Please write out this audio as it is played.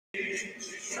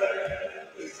He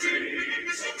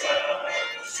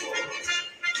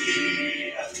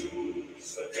has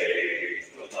loosed the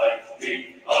faithful lightning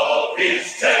of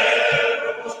his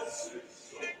terrible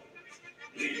system.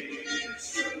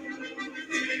 Leads to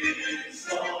his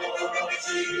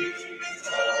marching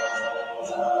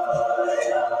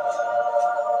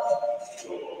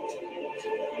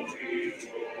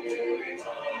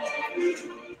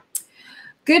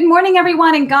Good morning,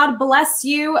 everyone, and God bless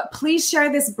you. Please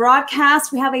share this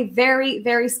broadcast. We have a very,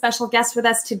 very special guest with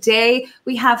us today.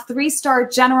 We have three-star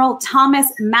General Thomas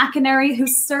McInerney, who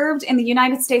served in the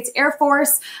United States Air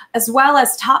Force, as well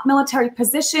as top military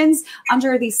positions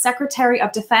under the Secretary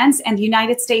of Defense and the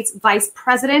United States Vice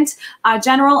President.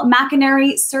 General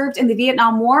McInerney served in the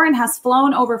Vietnam War and has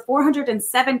flown over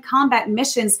 407 combat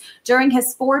missions during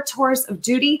his 4 tours of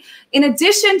duty. In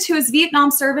addition to his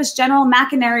Vietnam service, General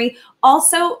McInerney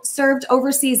also served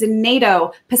overseas in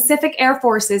NATO, Pacific Air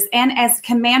Forces, and as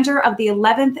commander of the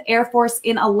 11th Air Force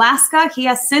in Alaska. He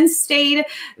has since stayed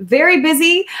very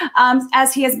busy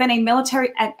as he has been a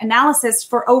military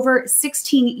analyst for over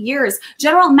 16 years.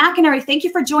 General McInerney, thank you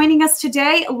for joining us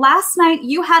today. Last night,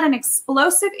 you had an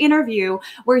explosive interview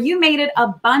where you made it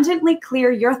abundantly clear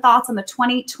your thoughts on the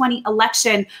 2020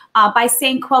 election by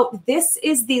saying, quote, "This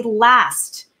is the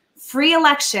last free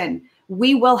election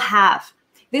we will have.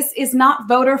 This is not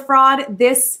voter fraud.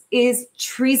 This is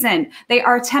treason. They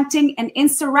are attempting an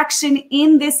insurrection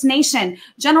in this nation."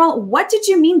 General, what did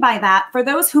you mean by that for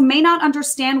those who may not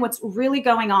understand what's really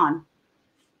going on?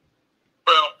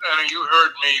 Well, Anna, you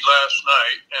heard me last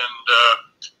night, and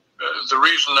the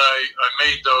reason I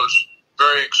made those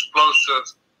very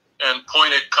explosive and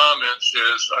pointed comments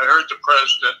is I heard the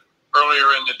president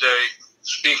earlier in the day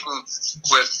speaking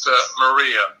with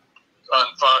Maria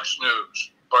on Fox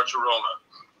News, Barcelona.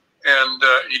 And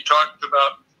he talked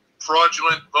about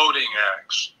fraudulent voting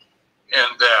acts,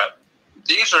 and that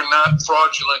these are not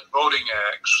fraudulent voting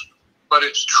acts, but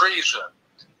it's treason.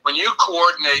 When you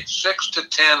coordinate 6 to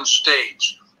 10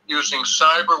 states using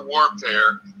cyber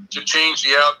warfare to change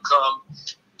the outcome,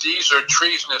 these are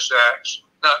treasonous acts,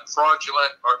 not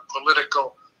fraudulent or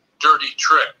political dirty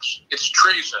tricks. It's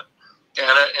treason,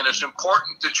 and it's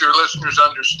important that your listeners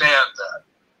understand that.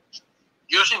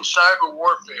 Using cyber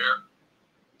warfare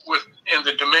in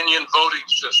the Dominion voting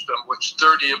system, which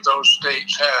 30 of those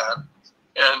states had,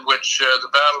 and which the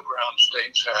battleground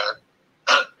states had,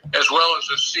 as well as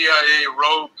a CIA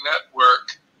rogue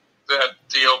network that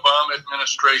the Obama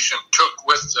administration took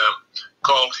with them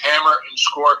called Hammer and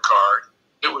Scorecard.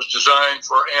 It was designed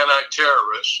for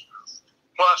anti-terrorists.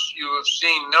 Plus, you have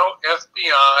seen no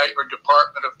FBI or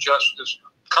Department of Justice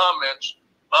comments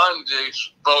on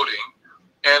this voting,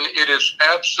 and it is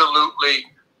absolutely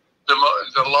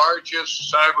the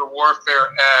largest cyber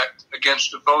warfare act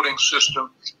against the voting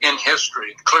system in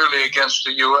history, clearly against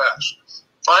the U.S.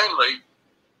 Finally,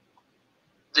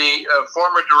 the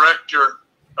former director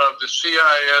of the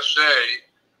CISA,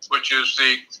 which is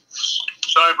the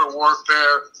Cyber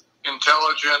Warfare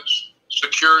Intelligence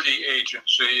Security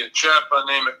Agency, a chap by the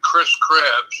name of Chris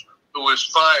Krebs, who was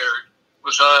fired,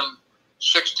 was on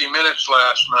 60 Minutes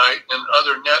last night and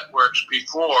other networks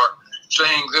before,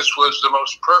 saying this was the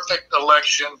most perfect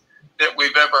election that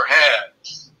we've ever had.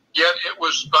 Yet it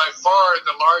was by far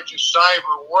the largest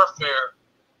cyber warfare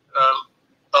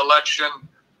election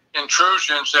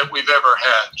intrusions that we've ever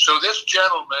had. So this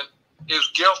gentleman is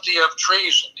guilty of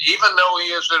treason, even though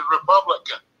he is a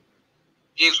Republican.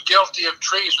 He's guilty of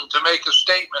treason to make a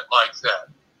statement like that.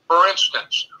 For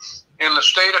instance, in the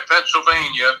state of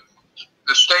Pennsylvania,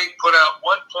 the state put out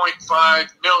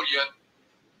 1.5 million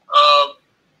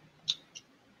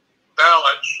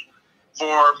ballots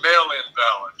for mail-in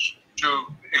ballots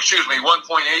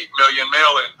 1.8 million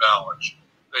mail-in ballots.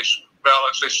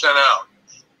 Ballots they sent out.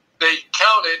 They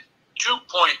counted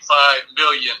 2.5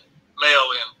 million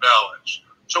mail-in ballots.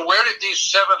 So where did these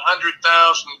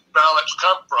 700,000 ballots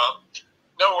come from?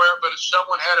 Nowhere, but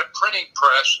someone had a printing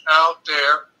press out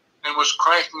there and was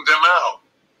cranking them out.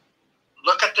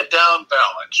 Look at the down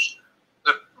ballots.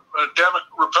 The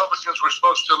Republicans were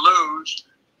supposed to lose,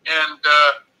 and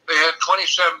they had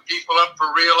 27 people up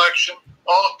for re-election.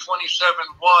 All 27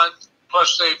 won,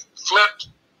 plus they flipped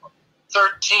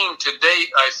 13 to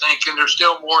date, I think, and there's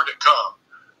still more to come.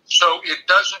 So it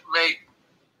doesn't make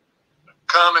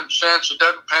common sense. It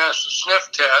doesn't pass the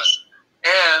sniff test.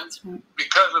 And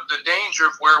because of the danger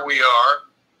of where we are,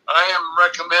 I am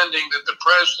recommending that the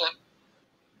president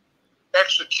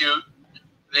execute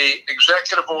the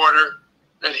executive order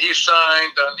that he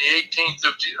signed on the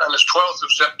 12th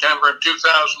of September of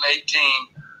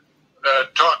 2018,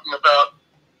 talking about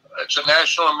it's a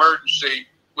national emergency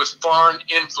with foreign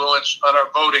influence on our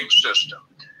voting system.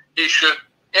 He should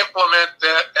implement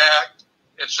that act.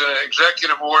 It's an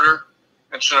executive order.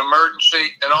 It's an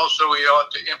emergency. And also he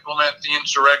ought to implement the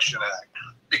Insurrection Act,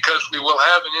 because we will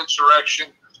have an insurrection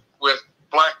with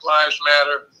Black Lives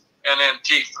Matter and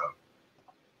Antifa.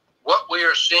 What we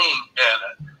are seeing,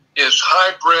 Anna, is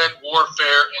hybrid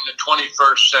warfare in the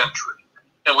 21st century.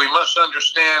 And we must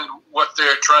understand what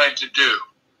they're trying to do.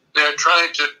 They're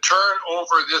trying to turn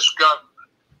over this government.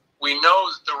 We know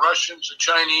that the Russians, the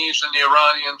Chinese, and the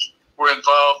Iranians were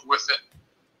involved with it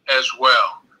as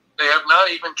well. They have not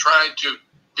even tried to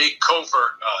be covert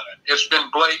on it. It's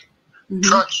been blatant. Mm-hmm.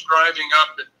 Trucks driving up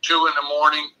at 2 in the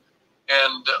morning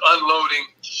and unloading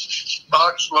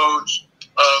box loads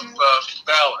of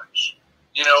ballots.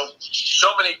 You know, so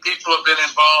many people have been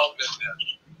involved in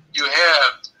this. You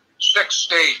have 6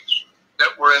 states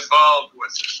that were involved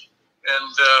with it.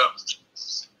 And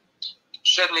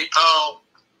Sidney Powell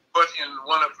put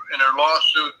in her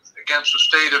lawsuit against the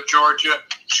state of Georgia,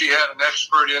 she had an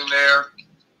expert in there,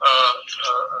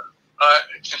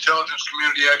 intelligence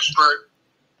community expert,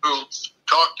 who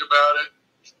talked about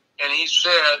it, and he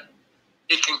said,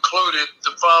 he concluded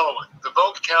the following: the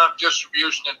vote count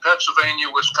distribution in Pennsylvania,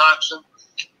 Wisconsin,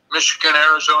 Michigan,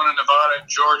 Arizona, Nevada, and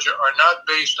Georgia are not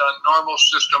based on normal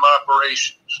system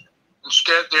operations.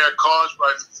 Instead, they are caused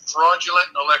by fraudulent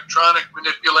electronic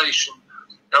manipulation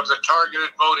of the targeted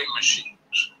voting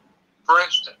machines. For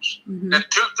instance, at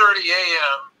 2:30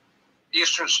 a.m.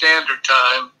 Eastern Standard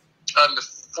Time on the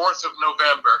 4th of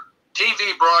November,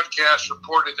 TV broadcasts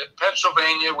reported that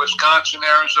Pennsylvania, Wisconsin,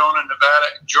 Arizona, Nevada,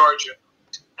 and Georgia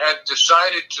had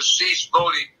decided to cease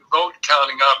vote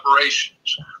counting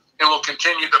operations and will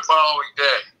continue the following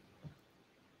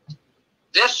day.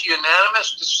 This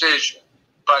unanimous decision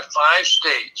by 5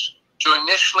 states to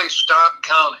initially stop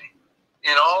counting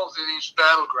in all of these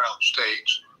battleground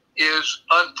states is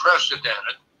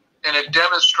unprecedented, and it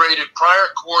demonstrated prior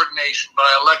coordination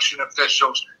by election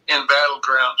officials in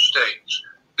battleground states.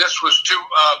 This was too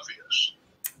obvious.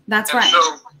 That's right.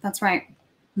 That's right.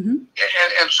 Mm-hmm.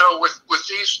 And so with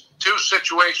these 2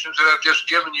 situations that I've just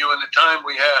given you in the time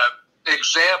we have,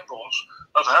 examples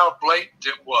of how blatant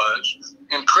it was,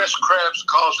 and Chris Krebs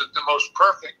calls it the most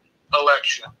perfect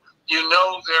election, you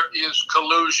know there is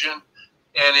collusion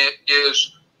and it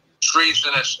is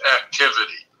treasonous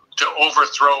activity to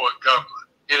overthrow a government.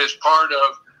 It is part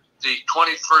of the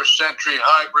 21st century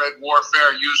hybrid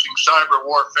warfare using cyber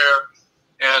warfare,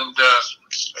 and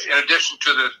in addition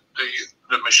to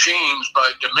the machines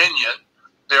by Dominion,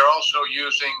 they're also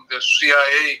using the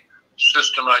CIA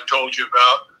system I told you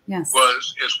about. Yes.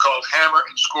 is called Hammer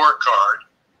and Scorecard.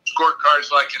 Scorecard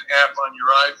is like an app on your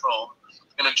iPhone,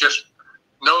 and it just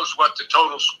knows what the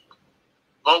total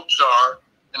votes are,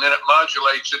 and then it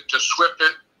modulates it to flip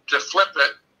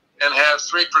it, and have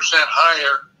 3%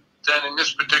 higher than, in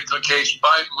this particular case,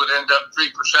 Biden would end up 3%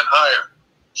 higher.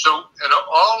 So in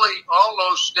all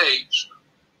those states,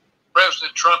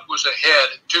 President Trump was ahead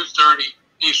at 2:30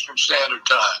 Eastern Standard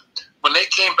Time. When they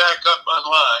came back up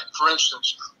online, for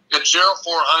instance, at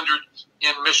 0400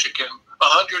 in Michigan,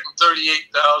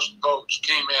 138,000 votes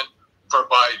came in for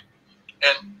Biden.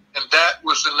 And that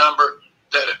was the number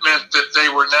that it meant that they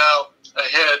were now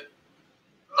ahead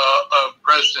of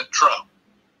President Trump.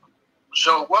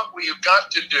 So what we have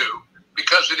got to do,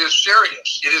 because it is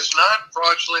serious, it is not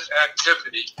fraudulent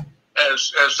activity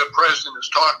as the president is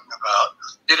talking about.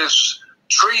 It is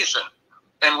treason.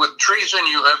 And with treason,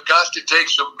 you have got to take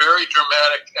some very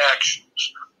dramatic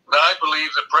actions. And I believe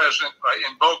the president, by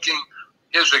invoking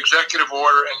his executive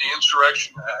order and the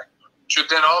Insurrection Act, should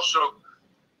then also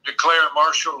declare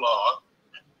martial law.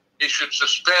 He should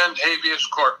suspend habeas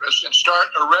corpus and start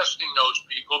arresting those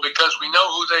people, because we know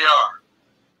who they are.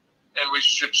 And we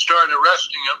should start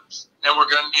arresting them. And we're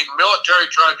going to need military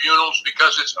tribunals,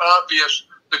 because it's obvious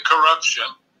the corruption,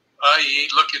 i.e.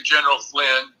 look at General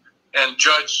Flynn and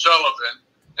Judge Sullivan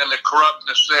and the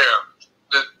corruptness there.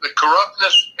 The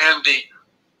corruptness and the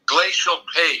glacial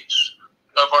pace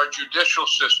of our judicial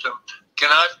system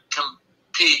cannot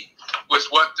compete with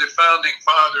what the founding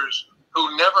fathers,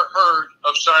 who never heard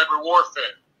of cyber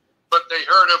warfare, but they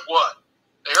heard of what?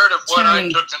 They heard of what I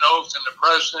took an oath, and the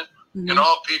president and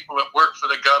all people that work for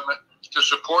the government, to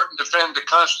support and defend the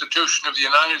Constitution of the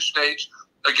United States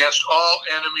against all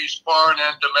enemies, foreign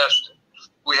and domestic.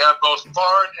 We have both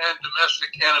foreign and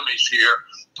domestic enemies here,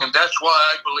 and that's why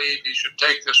I believe he should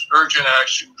take this urgent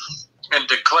action and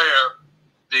declare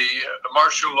the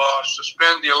martial law,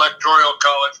 suspend the Electoral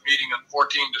College meeting on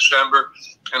 14 December,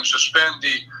 and suspend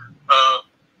the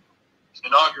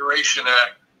Inauguration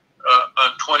Act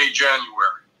on 20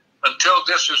 January. Until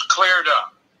this is cleared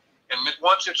up And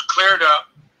once it's cleared up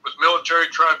with military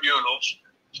tribunals,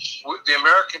 the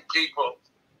American people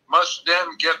must then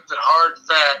get the hard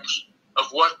facts of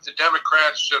what the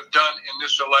Democrats have done in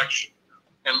this election,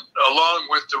 and along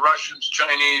with the Russians,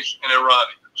 Chinese, and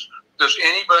Iranians. Does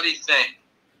anybody think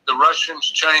the Russians,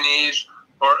 Chinese,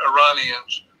 or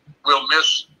Iranians will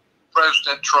miss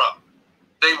President Trump?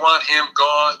 They want him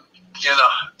gone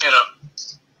in a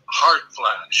heart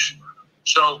flash.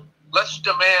 So let's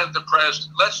demand the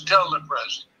president. Let's tell the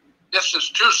president, this is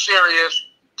too serious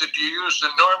to use the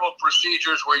normal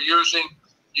procedures we're using.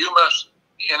 You must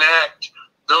enact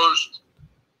those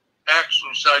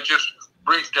actions I just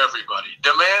briefed everybody.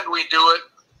 Demand we do it.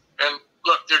 And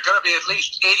look, there are going to be at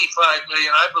least 85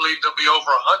 million. I believe there'll be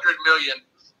over 100 million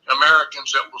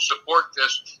Americans that will support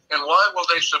this. And why will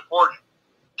they support it?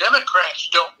 Democrats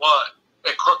don't want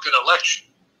a crooked election.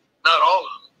 Not all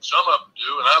of them. Some of them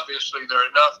do. And obviously there are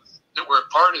enough that were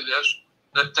part of this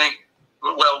that think,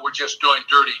 well, we're just doing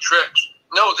dirty tricks.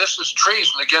 No, this is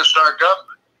treason against our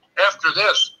government. After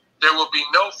this, there will be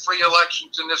no free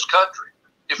elections in this country.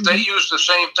 If they use the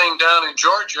same thing down in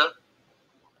Georgia,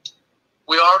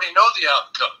 we already know the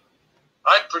outcome.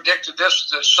 I predicted this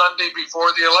the Sunday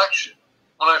before the election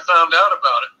when I found out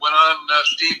about it. Went on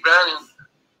Steve Bannon,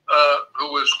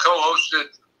 who was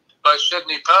co-hosted by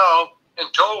Sidney Powell,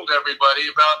 and told everybody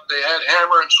about they had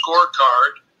hammer and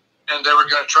scorecard, and they were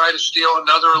going to try to steal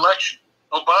another election.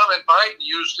 Obama and Biden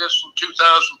used this in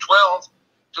 2012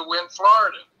 to win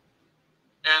Florida.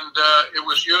 And it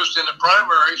was used in the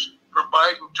primaries for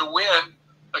Biden to win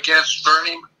against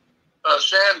Bernie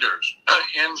Sanders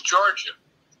in Georgia.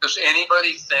 Does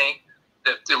anybody think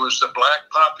that it was the black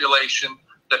population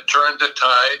that turned the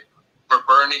tide for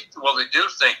Bernie? Well, they do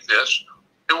think this.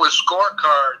 It was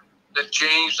scorecard that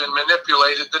changed and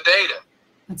manipulated the data.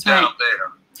 That's right. Down there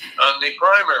on the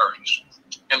primaries.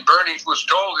 And Bernie was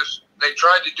told this. They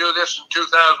tried to do this in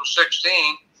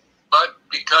 2016, but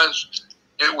because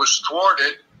it was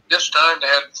thwarted, this time they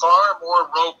had far more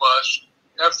robust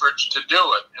efforts to do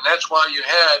it. And that's why you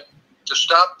had to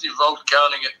stop the vote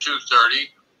counting at 2:30.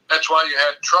 That's why you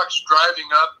had trucks driving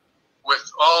up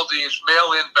with all these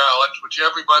mail-in ballots, which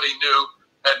everybody knew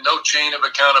had no chain of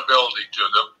accountability to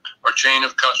them or chain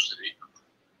of custody.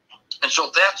 And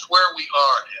so that's where we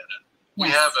are, Hannah. We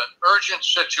have an urgent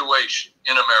situation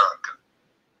in America.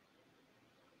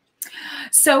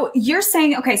 So you're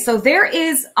saying, okay, so there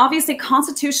is obviously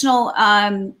constitutional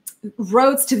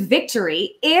roads to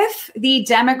victory if the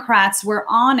Democrats were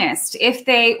honest, if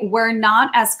they were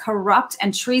not as corrupt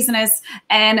and treasonous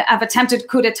and have attempted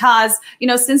coup d'etats,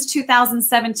 since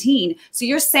 2017. So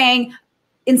you're saying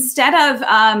instead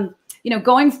of,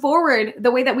 going forward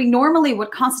the way that we normally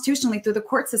would constitutionally through the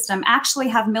court system, actually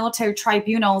have military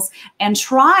tribunals and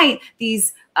try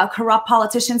these corrupt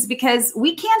politicians, because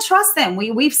we can't trust them.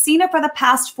 We've seen it for the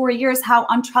past 4 years, how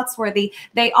untrustworthy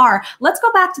they are. Let's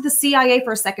go back to the CIA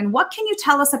for a second. What can you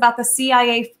tell us about the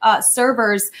CIA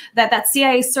servers, that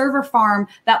CIA server farm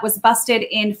that was busted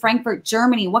in Frankfurt,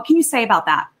 Germany? What can you say about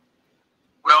that?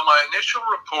 Well, my initial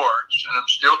reports, and I'm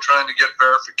still trying to get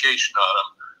verification on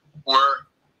them, were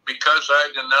because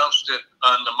I had announced it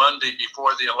on the Monday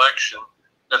before the election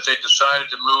that they decided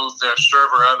to move their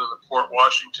server out of the Port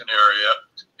Washington area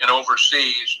and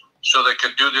overseas so they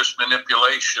could do this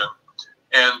manipulation.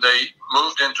 And they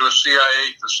moved into a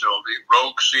CIA facility,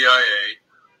 rogue CIA,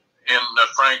 in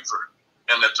Frankfurt,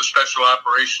 and that the Special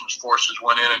Operations Forces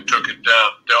went in and took it down,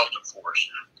 Delta Force.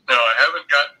 Now, I haven't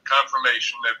gotten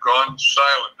confirmation. They've gone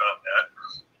silent on that.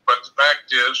 But the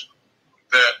fact is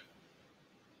that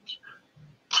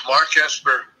Mark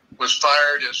Esper was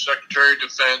fired as Secretary of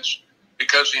Defense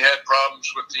because he had problems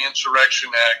with the Insurrection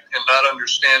Act and not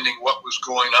understanding what was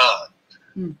going on.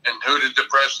 And who did the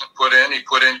president put in? He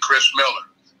put in Chris Miller.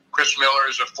 Chris Miller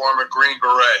is a former Green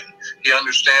Beret. He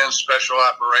understands special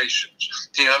operations.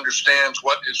 He understands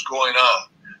what is going on.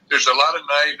 There's a lot of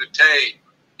naivete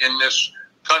in this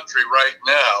country right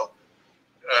now.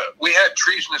 We had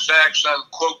treasonous acts on,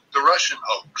 quote, the Russian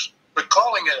hoax. But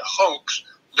calling it a hoax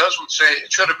doesn't say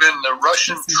it should have been the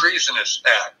Russian Treasonous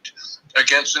Act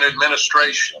against an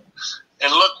administration.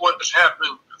 And look what has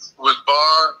happened with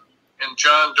Barr and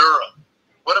John Durham.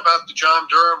 What about the John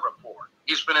Durham report?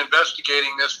 He's been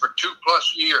investigating this for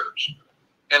 2+ years.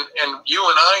 And you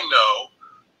and I know,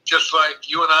 just like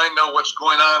you and I know what's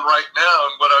going on right now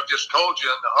and what I've just told you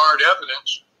in the hard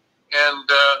evidence. And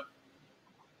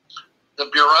the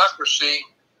bureaucracy,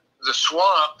 the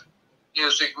swamp,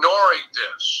 is ignoring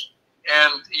this.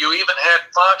 And you even had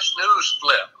Fox News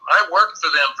flip. I worked for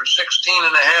them for 16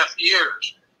 and a half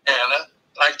years, Anna.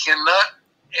 I cannot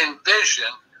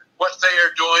envision what they are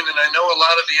doing, and I know a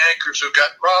lot of the anchors have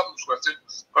got problems with it,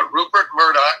 but Rupert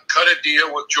Murdoch cut a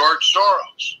deal with George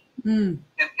Soros. And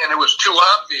it was too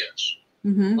obvious.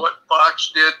 What Fox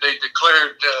did, they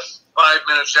declared 5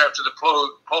 minutes after the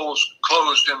polls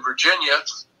closed in Virginia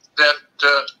that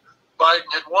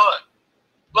Biden had won.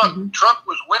 Look, Trump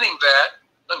was winning that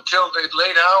until the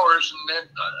late hours, and then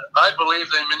I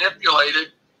believe they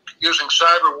manipulated using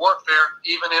cyber warfare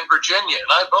even in Virginia,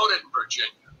 and I voted in Virginia.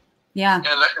 Yeah, and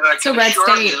I can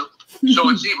assure you, so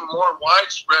it's even more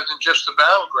widespread than just the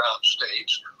battleground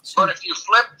states. But if you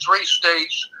flip 3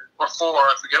 states or 4,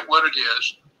 I forget what it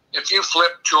is, if you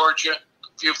flip Georgia,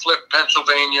 if you flip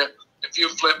Pennsylvania, if you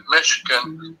flip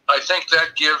Michigan, I think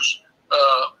that gives,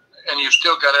 and you've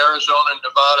still got Arizona and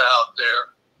Nevada out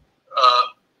there,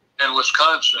 and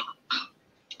Wisconsin,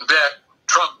 that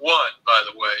Trump won, by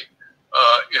the way,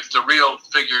 if the real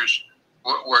figures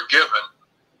were given,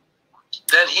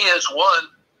 then he has won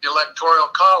the Electoral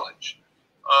College.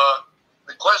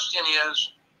 The question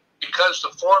is, because the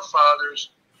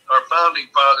forefathers, our founding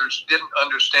fathers, didn't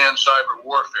understand cyber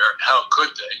warfare, how could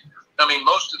they? I mean,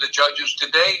 most of the judges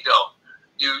today don't.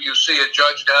 You see a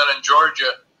judge down in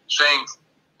Georgia saying,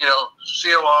 you know,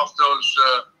 seal off those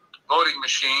voting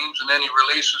machines, and then he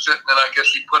releases it, and then I guess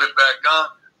he put it back on.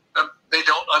 They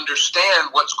don't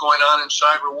understand what's going on in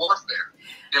cyber warfare.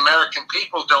 The American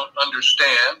people don't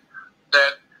understand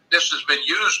that this has been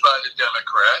used by the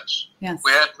Democrats. Yes.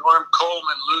 We had Norm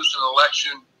Coleman lose an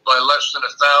election by less than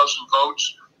 1,000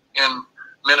 votes in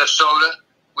Minnesota.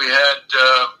 We had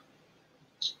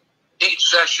Pete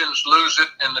Sessions lose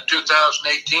it in the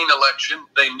 2018 election.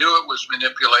 They knew it was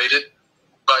manipulated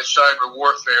by cyber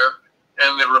warfare,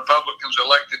 and the Republicans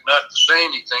elected not to say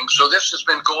anything. So this has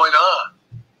been going on.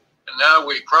 And now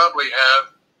we probably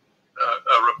have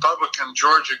a Republican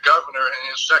Georgia governor and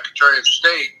his Secretary of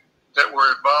State that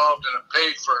were involved in a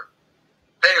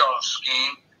pay-off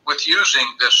scheme with using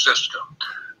this system.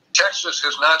 Texas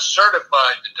has not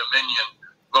certified the Dominion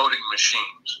voting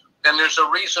machines, and there's a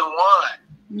reason why.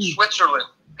 Switzerland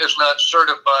has not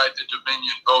certified the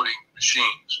Dominion voting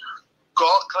machines.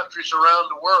 All countries around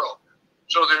the world.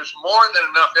 So there's more than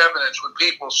enough evidence when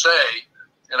people say,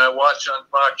 and I watch on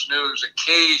Fox News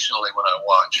occasionally when I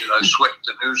watch it, I switch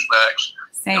to Newsmax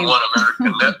and One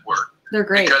American Network. They're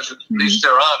great. Because at least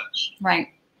they're honest.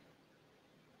 Right.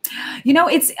 You know,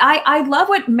 I love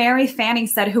what Mary Fanning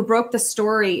said, who broke the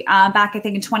story back, I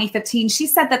think, in 2015. She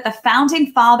said that the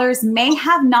founding fathers may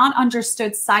have not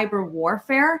understood cyber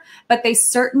warfare, but they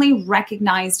certainly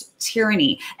recognized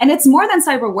tyranny. And it's more than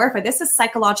cyber warfare. This is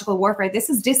psychological warfare. This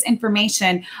is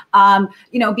disinformation,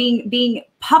 you know, being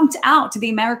pumped out to the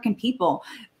American people.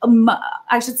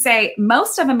 I should say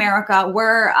most of America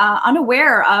were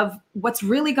unaware of what's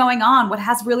really going on, what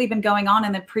has really been going on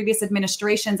in the previous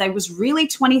administrations. It was really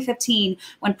 2015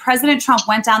 when President Trump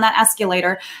went down that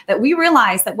escalator that we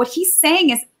realized that what he's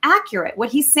saying is accurate.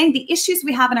 What he's saying, the issues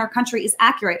we have in our country is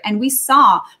accurate. And we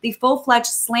saw the full-fledged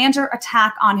slander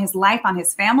attack on his life, on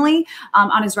his family,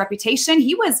 on his reputation.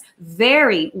 He was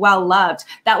very well loved.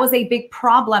 That was a big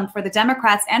problem for the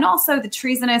Democrats and also the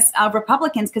treasonous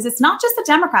Republicans, because it's not just the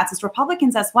Democrats, it's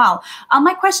Republicans as well.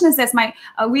 My question is this,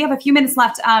 we have a few minutes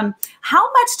left.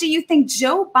 How much do you think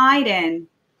Joe Biden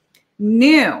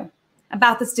knew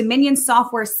about this Dominion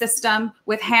software system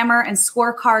with Hammer and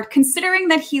Scorecard, considering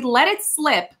that he let it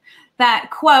slip that,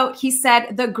 quote, he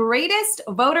said, the greatest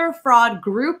voter fraud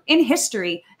group in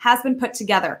history has been put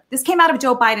together? This came out of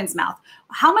Joe Biden's mouth.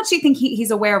 How much do you think he's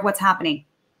aware of what's happening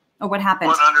or what happened?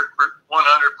 100%.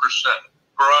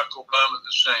 Barack Obama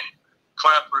the same.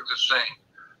 Clapper the same.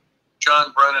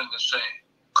 John Brennan the same.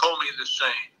 Comey the same.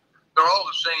 They're all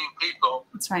the same people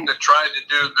that tried to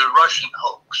do the Russian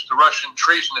hoax, the Russian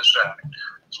Treasonous Act.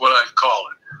 That's what I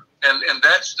call it. And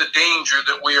that's the danger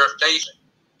that we are facing.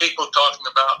 People talking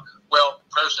about, well,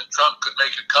 President Trump could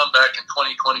make a comeback in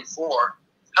 2024.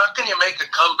 How can you make a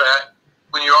comeback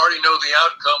when you already know the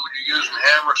outcome when you're using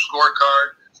Hammer,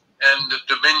 Scorecard, and the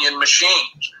Dominion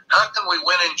machines? How can we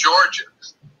win in Georgia?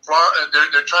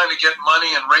 They're trying to get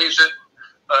money and raise it.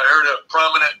 I heard a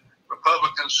prominent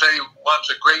Republican say wants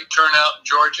a great turnout in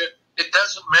Georgia. It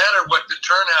doesn't matter what the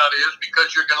turnout is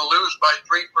because you're going to lose by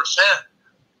 3%.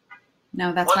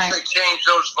 No, that's right. Once they change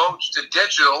those votes to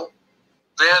digital,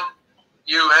 then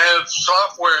you have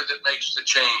software that makes the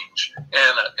change,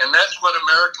 Anna. And that's what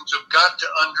Americans have got to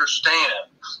understand.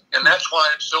 And that's why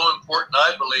it's so important,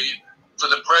 I believe, for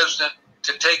the president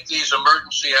to take these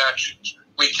emergency actions.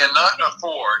 We cannot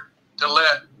afford to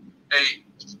let a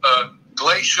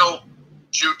glacial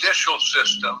judicial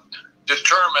system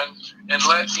determine and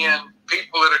let in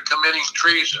people that are committing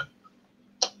treason.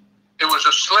 it was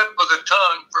a slip of the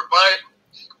tongue for Biden,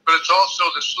 but it's also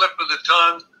the slip of the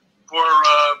tongue for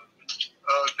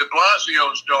de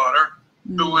Blasio's daughter,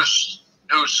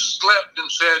 who slipped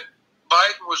and said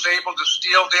Biden was able to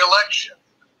steal the election.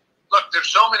 Look, there's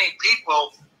so many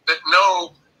people that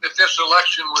know that this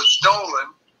election was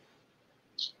stolen,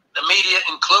 the media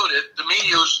included. The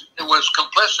media was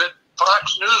complicit.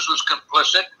 Fox News was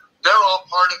complicit. They're all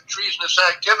part of treasonous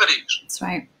activities. That's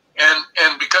right.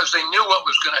 And because they knew what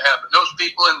was going to happen. Those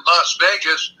people in Las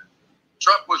Vegas,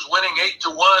 Trump was winning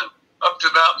 8-1 up to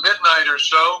about midnight or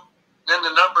so. Then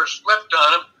the numbers flipped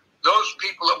on him. Those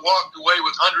people that walked away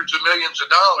with hundreds of millions of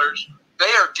dollars,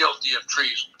 they are guilty of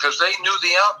treason because they knew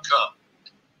the outcome.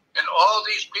 And all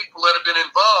these people that have been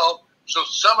involved, so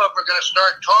some of them are going to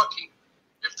start talking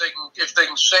if they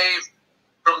can save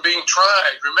from being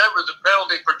tried. Remember, the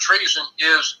penalty for treason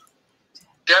is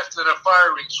death in a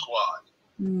firing squad.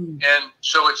 And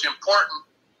so it's important.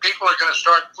 People are going to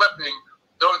start flipping.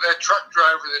 Though that truck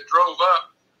driver that drove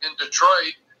up in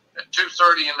Detroit at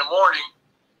 2:30 in the morning,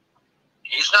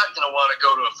 he's not going to want to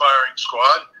go to a firing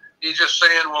squad. He's just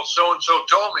saying, well, so-and-so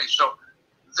told me. So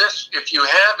this, if you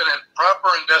have a proper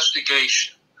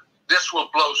investigation, this will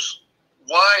blow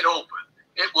wide open.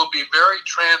 It will be very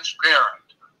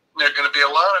transparent. There are going to be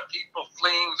a lot of people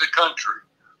fleeing the country.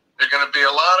 There are going to be a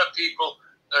lot of people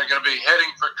that are going to be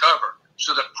heading for cover.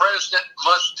 So the president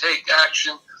must take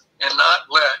action and not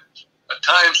let a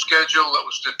time schedule that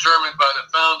was determined by the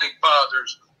founding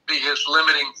fathers be his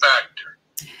limiting factor.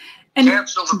 And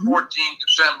cancel the 14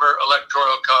 December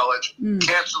Electoral College,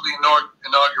 cancel the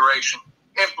inauguration,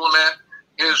 implement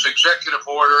his executive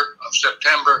order of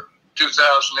September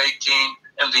 2018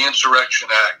 and the Insurrection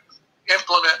Act,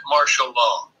 implement martial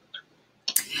law.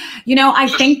 You know, I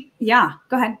think,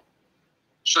 go ahead.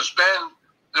 Suspend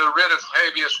the writ of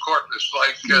habeas corpus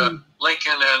like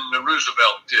Lincoln and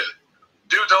Roosevelt did.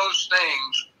 Do those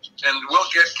things and we'll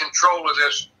get control of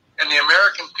this and the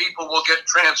American people will get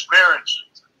transparency.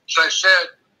 As I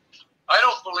said, I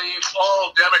don't believe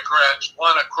all Democrats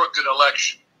want a crooked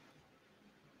election.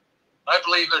 I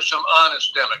believe there's some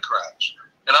honest Democrats.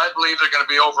 And I believe there are going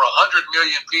to be over 100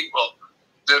 million people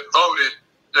that voted.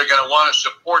 They're going to want to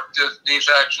support these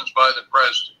actions by the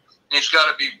president. And he's got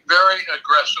to be very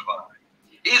aggressive on it.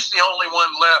 He's the only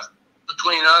one left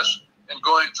between us and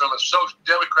going from a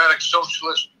democratic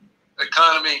socialist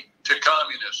economy to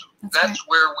communism. That's right.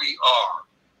 Where we are.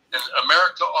 And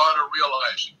America ought to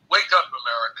realize it. Wake up,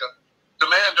 America.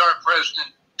 Demand our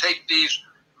president take these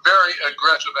very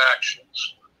aggressive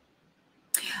actions.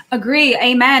 Agree.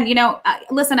 Amen. You know,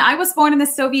 listen, I was born in the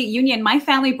Soviet Union. My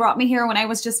family brought me here when I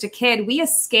was just a kid. We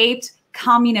escaped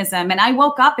communism. And I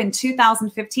woke up in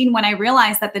 2015 when I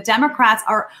realized that the Democrats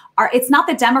are it's not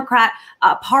the Democrat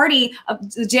party of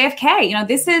JFK. You know,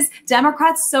 this is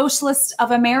Democrats, Socialists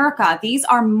of America. These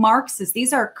are Marxists.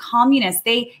 These are communists.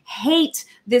 They hate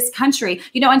this country.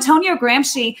 You know, Antonio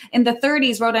Gramsci in the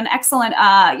 30s wrote an excellent,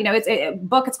 it's a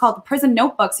book. It's called The Prison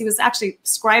Notebooks. He was actually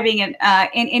scribing it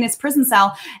in his prison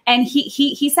cell. And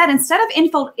he said, instead of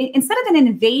an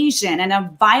invasion and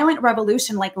a violent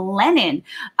revolution like Lenin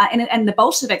and the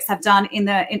Bolsheviks have done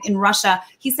in Russia,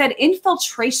 he said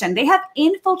infiltration. They have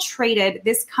infiltrated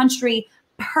this country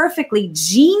perfectly,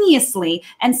 geniusly,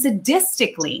 and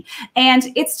sadistically.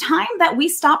 And it's time that we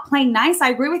stop playing nice. I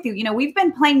agree with you. You know, we've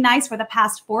been playing nice for the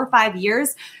past 4 or 5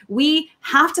 years. We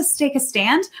have to take a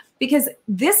stand because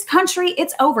this country,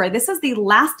 it's over. This is the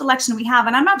last election we have.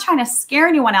 And I'm not trying to scare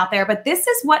anyone out there, but this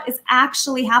is what is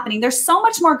actually happening. There's so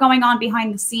much more going on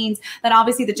behind the scenes that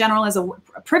obviously the general is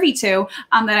privy to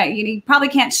that you probably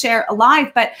can't share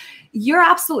live, but you're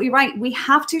absolutely right. We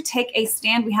have to take a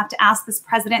stand. We have to ask this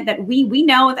president that we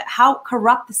know that how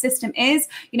corrupt the system is.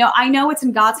 You know, I know it's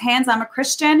in God's hands. I'm a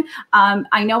Christian.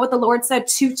 I know what the Lord said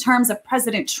 2 terms of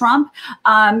President Trump.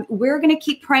 We're going to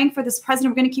keep praying for this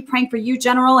president. We're going to keep praying for you,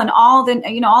 General, and all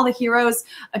the heroes,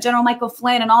 General Michael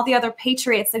Flynn and all the other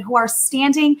patriots who are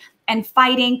standing and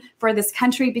fighting for this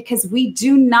country because we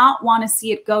do not want to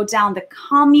see it go down the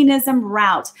communism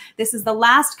route. This is the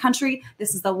last country.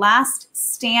 This is the last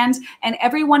stand. And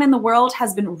everyone in the world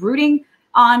has been rooting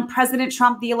on President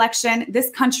Trump, the election,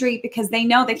 this country, because they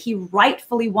know that he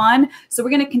rightfully won. So we're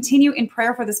going to continue in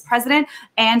prayer for this president.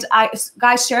 And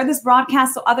guys, share this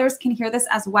broadcast so others can hear this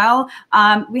as well.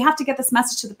 We have to get this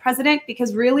message to the president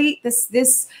because really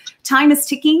this time is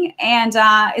ticking. And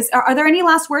are there any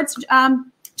last words,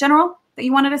 General, that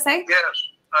you wanted to say? Yes,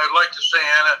 I'd like to say,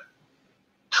 Anna,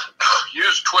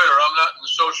 use Twitter. I'm not in the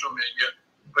social media,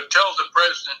 but tell the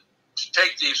president to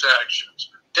take these actions,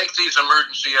 take these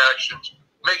emergency actions,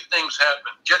 make things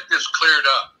happen, get this cleared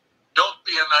up. Don't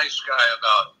be a nice guy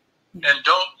about it. And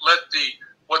don't let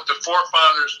what the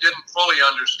forefathers didn't fully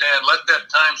understand, let that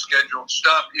time schedule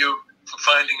stop you from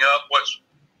finding out what's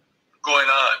going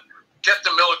on. Get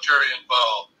the military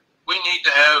involved. We need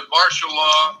to have martial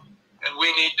law, and we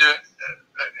need to,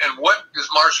 and what is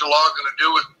martial law going to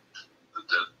do with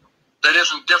that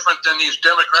isn't different than these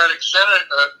Democratic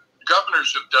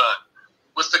governors have done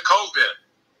with the COVID?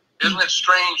 Isn't it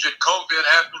strange that COVID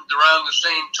happened around the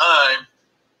same time?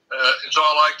 Is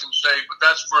all I can say, but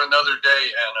that's for another day,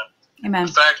 Anna. Amen.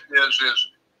 The fact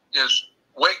is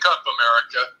wake up,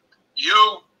 America.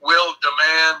 You will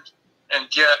demand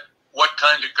and get what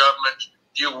kind of government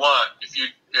you want. If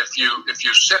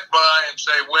you sit by and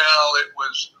say, well, it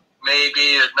was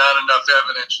maybe not enough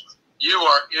evidence, you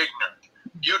are ignorant.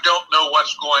 You don't know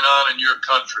what's going on in your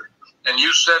country. And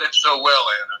you said it so well,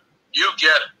 Anna. You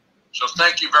get it. So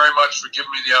thank you very much for giving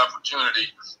me the opportunity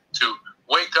to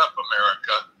wake up,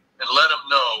 America, and let them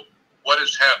know what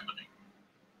is happening.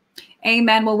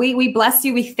 Amen. Well, we bless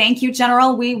you. We thank you,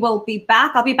 General. We will be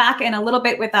back. I'll be back in a little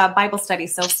bit with a Bible study.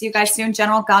 So see you guys soon,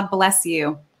 General. God bless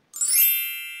you.